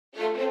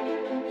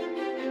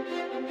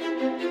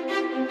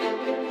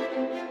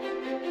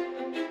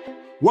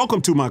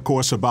Welcome to my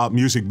course about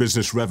music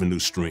business revenue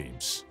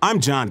streams. I'm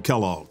John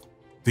Kellogg,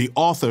 the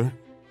author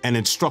and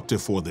instructor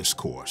for this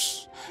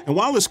course. And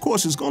while this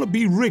course is going to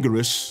be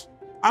rigorous,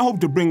 I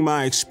hope to bring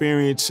my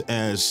experience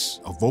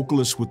as a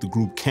vocalist with the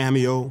group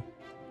Cameo,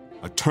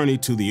 attorney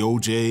to the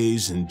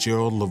OJs and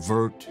Gerald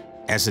Levert,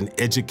 as an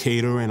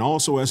educator, and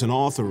also as an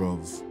author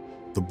of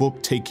the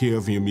book, Take Care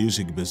of Your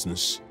Music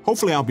Business.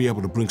 Hopefully I'll be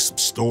able to bring some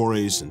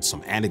stories and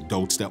some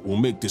anecdotes that will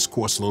make this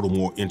course a little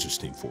more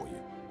interesting for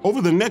you. Over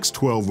the next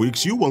 12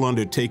 weeks, you will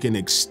undertake an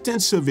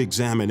extensive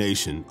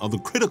examination of the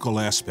critical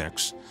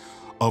aspects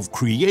of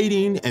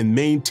creating and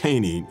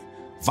maintaining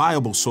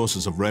viable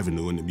sources of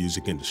revenue in the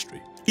music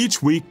industry.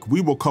 Each week, we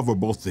will cover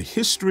both the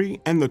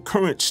history and the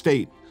current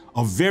state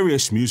of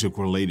various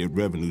music-related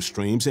revenue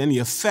streams and the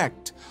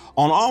effect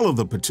on all of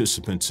the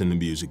participants in the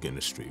music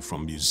industry,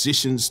 from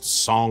musicians to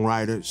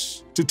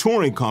songwriters to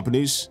touring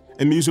companies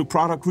and music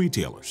product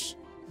retailers.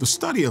 The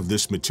study of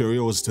this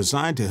material is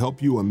designed to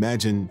help you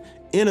imagine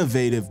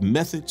innovative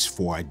methods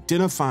for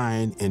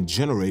identifying and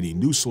generating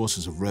new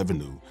sources of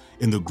revenue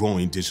in the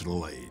growing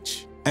digital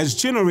age. As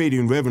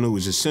generating revenue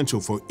is essential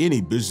for any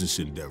business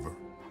endeavor,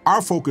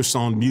 our focus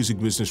on music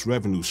business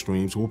revenue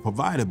streams will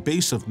provide a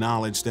base of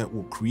knowledge that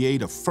will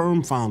create a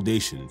firm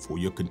foundation for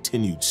your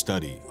continued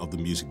study of the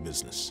music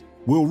business.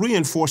 We'll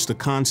reinforce the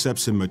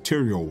concepts and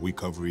material we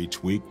cover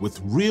each week with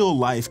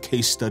real-life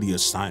case study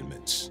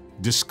assignments,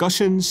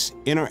 discussions,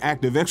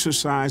 interactive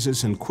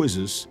exercises, and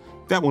quizzes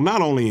that will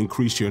not only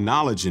increase your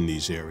knowledge in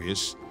these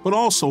areas, but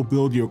also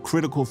build your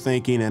critical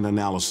thinking and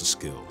analysis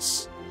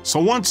skills. So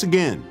once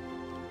again,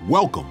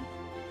 welcome,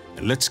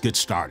 and let's get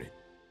started.